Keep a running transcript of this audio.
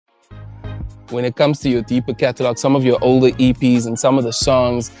when it comes to your deeper catalog, some of your older EPs and some of the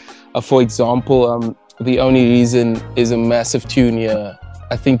songs, for example, The Only Reason is a massive tune here.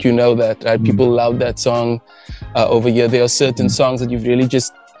 I think you know that, right? People love that song over here. There are certain songs that you've really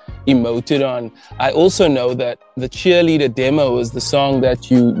just emoted on. I also know that the Cheerleader demo is the song that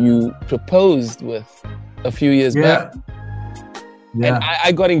you proposed with a few years back. Yeah. And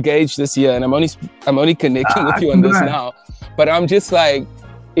I got engaged this year, and I'm only connecting with you on this now. But I'm just like,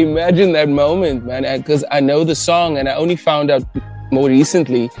 imagine that moment, man, because I know the song, and I only found out more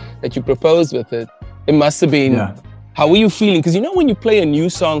recently that you proposed with it. It must have been. Yeah. How were you feeling? Because you know, when you play a new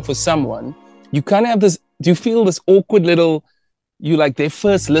song for someone, you kind of have this. Do you feel this awkward little? You like their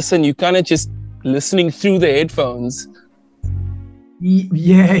first listen, you kind of just listening through the headphones.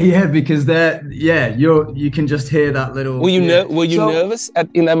 Yeah, because you can just hear that little. Were you nervous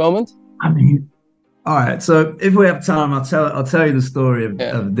in that moment? I mean, all right. So if we have time, I'll tell you the story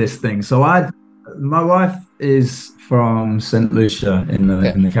of this thing. So my wife is from St. Lucia in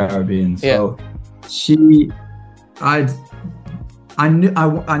the Caribbean. So I knew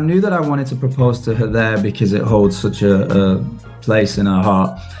that I wanted to propose to her there because it holds such a place in her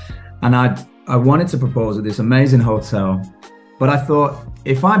heart, and I wanted to propose at this amazing hotel. But I thought,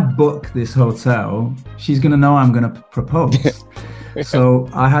 if I book this hotel, she's going to know I'm going to propose. So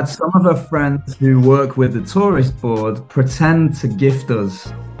I had some of her friends who work with the tourist board pretend to gift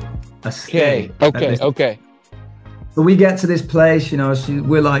us a stay. Okay. So we get to this place,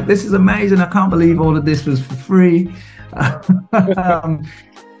 we're like, this is amazing. I can't believe all of this was for free.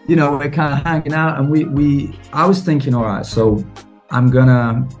 We're kind of hanging out, and I was thinking, all right, so I'm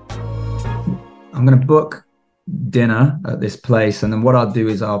gonna book dinner at this place, and then what I'll do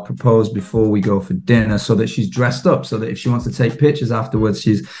is I'll propose before we go for dinner, so that she's dressed up, so that if she wants to take pictures afterwards,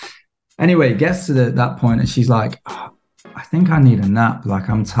 it gets to that point, and she's like, oh, I think I need a nap, like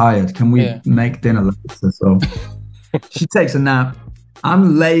I'm tired, can we make dinner later? So she takes a nap.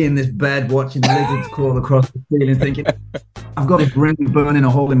 I'm laying in this bed watching lizards crawl across the ceiling, thinking, I've got a ring burning a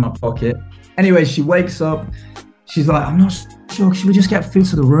hole in my pocket. Anyway, she wakes up. She's like, I'm not sure. Should we just get food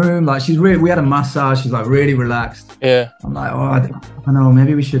to the room? Like, we had a massage. She's like really relaxed. Yeah. I'm like, I don't know.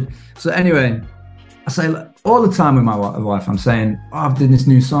 Maybe we should. So anyway, I say all the time with my wife, I'm saying, I've done this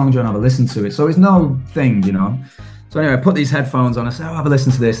new song. Do you want to have a listen to it? So it's no thing, So anyway, I put these headphones on. I say, have a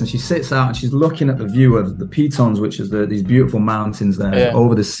listen to this. And she sits out and she's looking at the view of the Pitons, which is these beautiful mountains there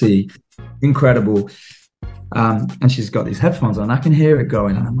over the sea. Incredible. And she's got these headphones on. I can hear it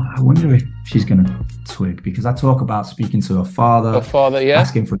going. And I'm like, I wonder if she's going to twig, because I talk about speaking to her father.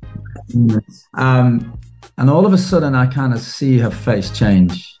 Asking for and all of a sudden, I kind of see her face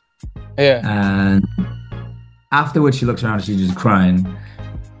change. Yeah. And afterwards, she looks around and she's just crying.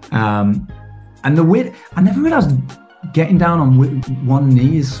 And I never realized getting down on one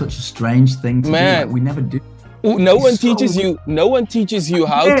knee is such a strange thing to do. Like, we never do. No one teaches you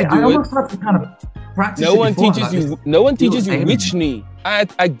how to do I almost have to kind of practice. No one teaches you which knee. I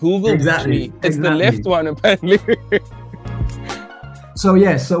googled which knee. It's the left one, apparently.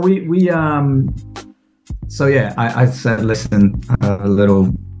 I said, listen, a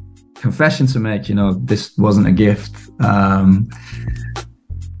little confession to make. This wasn't a gift.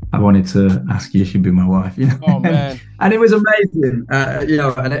 I wanted to ask you if you'd be my wife, Oh, man. And it was amazing,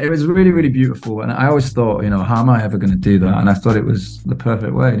 and it was really, really beautiful. And I always thought, how am I ever going to do that? And I thought it was the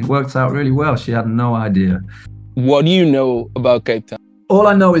perfect way. And it worked out really well. She had no idea. What do you know about Cape Town? All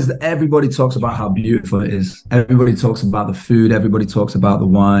I know is that everybody talks about how beautiful it is. Everybody talks about the food. Everybody talks about the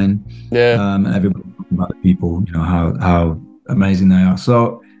wine. Yeah. And everybody talks about the people, how amazing they are.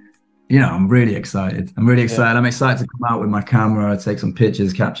 So, I'm really excited. I'm excited to come out with my camera, take some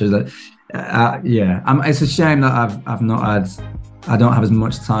pictures, capture that. It's a shame that I don't have as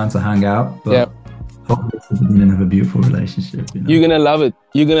much time to hang out, but hopefully it's the beginning of a beautiful relationship. You're gonna love it.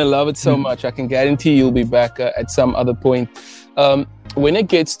 You're gonna love it so much. I can guarantee you'll be back at some other point. When it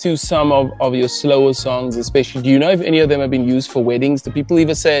gets to some of your slower songs, especially, do you know if any of them have been used for weddings? Do people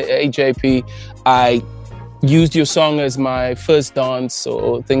even say, hey, JP, I used your song as my first dance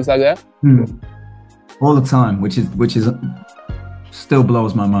or things like that? All the time, which is still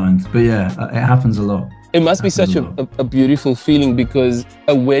blows my mind. But yeah, it happens a lot. It must be such a beautiful feeling, because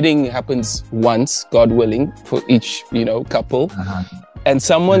a wedding happens once, God willing, for each couple. And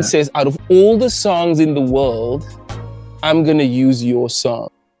someone says, out of all the songs in the world, I'm gonna use your song.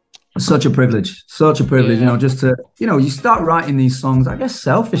 Such a privilege, just to, you start writing these songs, I guess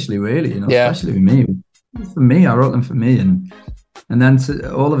selfishly, really, especially with me. For me, I wrote them for me, and then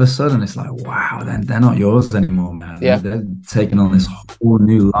all of a sudden it's like, wow, then they're not yours anymore, man. They're taking on this whole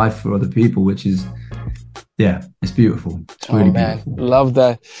new life for other people, which is yeah, it's beautiful. It's Oh really man, beautiful. love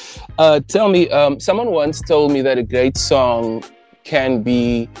that. Tell me, someone once told me that a great song can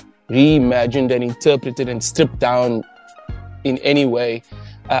be reimagined and interpreted and stripped down in any way.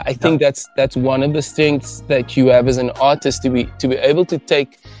 I think that's one of the strengths that you have as an artist, to be able to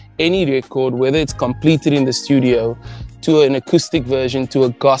take any record, whether it's completed in the studio, to an acoustic version, to a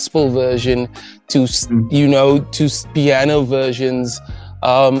gospel version, to to piano versions.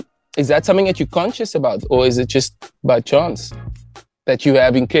 Is that something that you're conscious about, or is it just by chance that you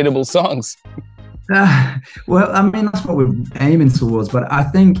have incredible songs? Well, I mean, that's what we're aiming towards. But I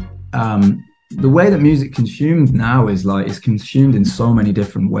think the way that music consumed now is like, it's consumed in so many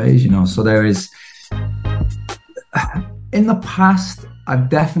different ways, you know. So there is, in the past, I've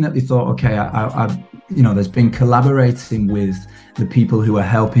definitely thought, okay, I've you know, there's been collaborating with the people who are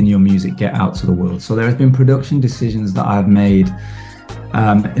helping your music get out to the world. So there has been production decisions that I've made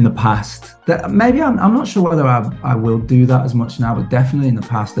in the past that maybe I'm not sure whether I will do that as much now, but definitely in the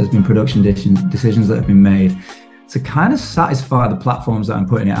past there's been production decisions that have been made to kind of satisfy the platforms that I'm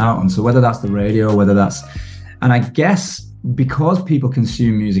putting it out on. So whether that's the radio, whether that's, and I guess because people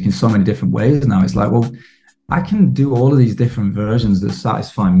consume music in so many different ways now, it's like, well, I can do all of these different versions that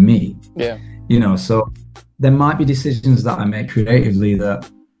satisfy me. Yeah. You know, so there might be decisions that I make creatively that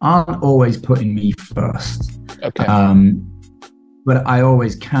aren't always putting me first. Okay. But I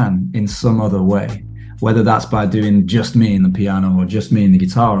always can in some other way, whether that's by doing just me in the piano, or just me in the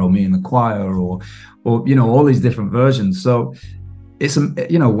guitar, or me in the choir, or you know, all these different versions. So it's,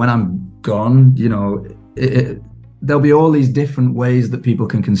 you know, when I'm gone, you know, there'll be all these different ways that people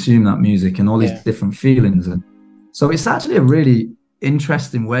can consume that music, and all these different feelings. And so it's actually a really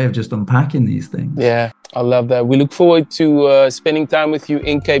interesting way of just unpacking these things. Yeah, I love that. We look forward to spending time with you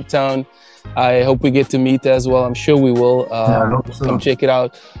in Cape Town. I hope we get to meet as well. I'm sure we will. I hope so. Come check it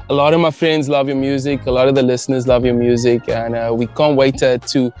out. A lot of my friends love your music. A lot of the listeners love your music, and we can't wait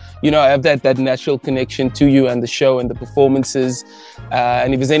to you know, have that natural connection to you and the show and the performances.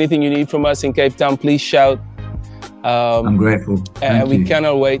 And if there's anything you need from us in Cape Town, please shout. I'm grateful. And we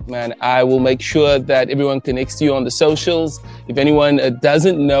cannot wait, man. I will make sure that everyone connects to you on the socials. If anyone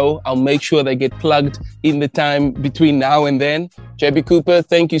doesn't know, I'll make sure they get plugged in the time between now and then. JB Cooper,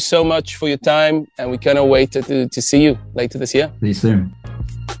 thank you so much for your time, and we cannot wait to see you later this year. See you soon.